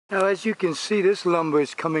Now as you can see, this lumber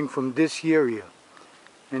is coming from this area.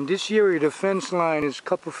 And this area, the fence line is a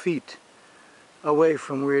couple feet away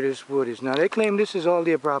from where this wood is. Now they claim this is all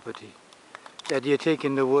their property, that they're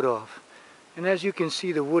taking the wood off. And as you can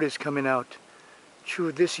see, the wood is coming out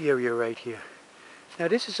through this area right here. Now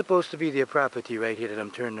this is supposed to be their property right here that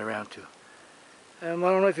I'm turning around to. I don't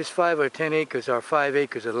know if it's 5 or 10 acres or 5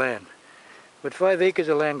 acres of land. But 5 acres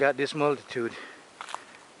of land got this multitude.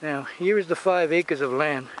 Now here is the 5 acres of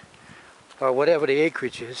land, or whatever the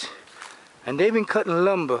acreage is. And they've been cutting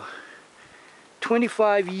lumber.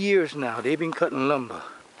 25 years now they've been cutting lumber.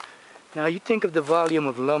 Now you think of the volume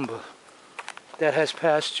of lumber that has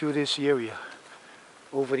passed through this area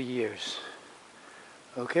over the years.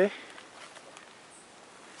 Okay?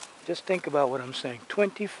 Just think about what I'm saying.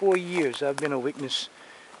 24 years I've been a witness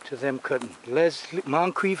to them cutting.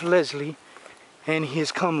 MONCRIEF Leslie and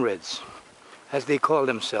his comrades, as they call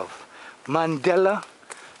themselves. Mandela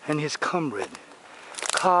and his comrade.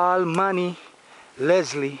 Carl, Manny,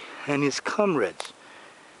 Leslie and his comrades.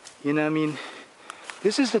 You know what I mean?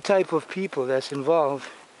 This is the type of people that's involved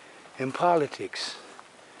in politics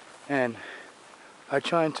and are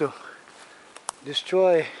trying to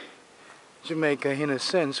destroy Jamaica in a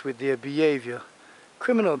sense with their behavior,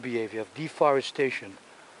 criminal behavior of deforestation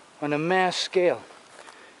on a mass scale.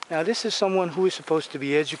 Now this is someone who is supposed to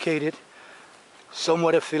be educated,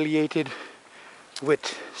 somewhat affiliated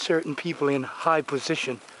with certain people in high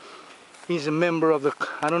position. He's a member of the,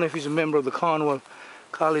 I don't know if he's a member of the Cornwall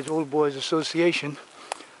College Old Boys Association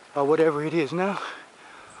or whatever it is. Now,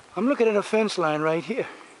 I'm looking at a fence line right here.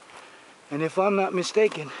 And if I'm not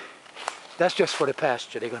mistaken, that's just for the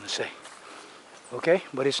pasture, they're going to say. Okay?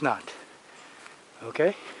 But it's not.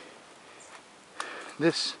 Okay?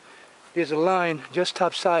 There's a line just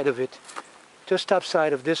top side of it, just top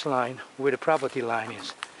side of this line where the property line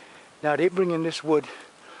is. Now they bring in this wood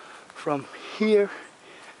from here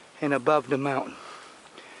and above the mountain.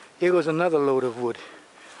 Here goes another load of wood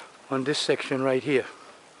on this section right here.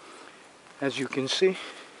 As you can see,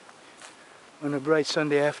 on a bright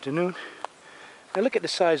Sunday afternoon. Now look at the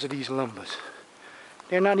size of these lumbers.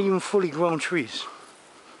 They're not even fully grown trees.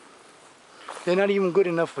 They're not even good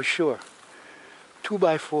enough for sure.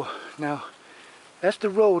 2x4. Now, that's the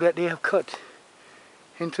road that they have cut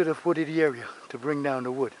into the wooded area to bring down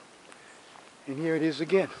the wood. And here it is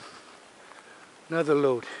again. Another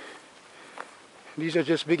load. These are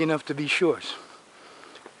just big enough to be shores,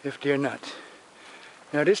 if they're not.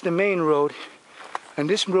 Now this is the main road, and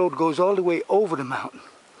this road goes all the way over the mountain.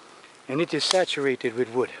 And it is saturated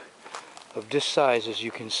with wood of this size, as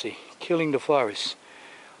you can see, killing the forest.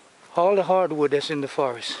 All the hardwood that's in the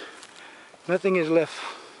forest. Nothing is left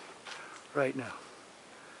right now.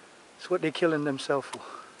 It's what they're killing themselves for.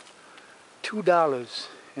 $2,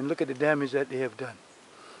 and look at the damage that they have done.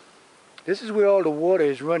 This is where all the water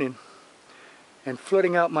is running and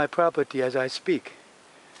flooding out my property as I speak.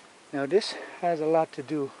 Now this has a lot to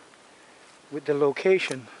do with the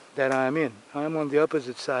location that I'm in. I'm on the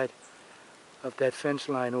opposite side of that fence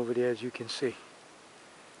line over there, as you can see.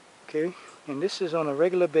 Okay, and this is on a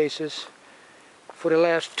regular basis. For the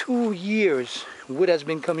last 2 years, wood has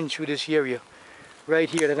been coming through this area right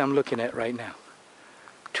here that I'm looking at right now.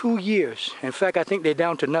 2 years. In fact, I think they're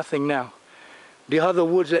down to nothing now. The other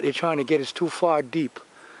woods that they're trying to get is too far deep,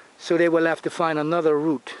 so they will have to find another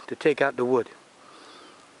route to take out the wood.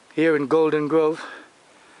 Here in Golden Grove,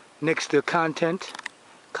 next to Content,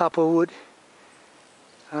 Copperwood.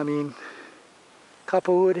 I mean,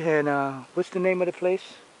 Copperwood and what's the name of the place?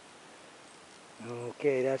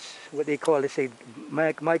 Okay, that's what they call it. They say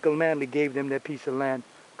Michael Manley gave them that piece of land.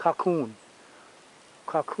 Cocoon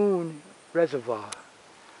Reservoir,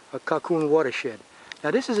 a Cocoon watershed. Now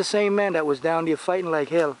this is the same man that was down there fighting like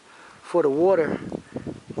hell for the water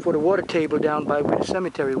table down by where the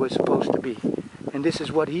cemetery was supposed to be. And this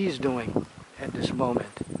is what he's doing at this moment.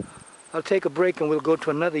 I'll take a break and we'll go to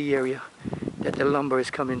another area that the lumber is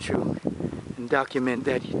coming through and document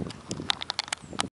that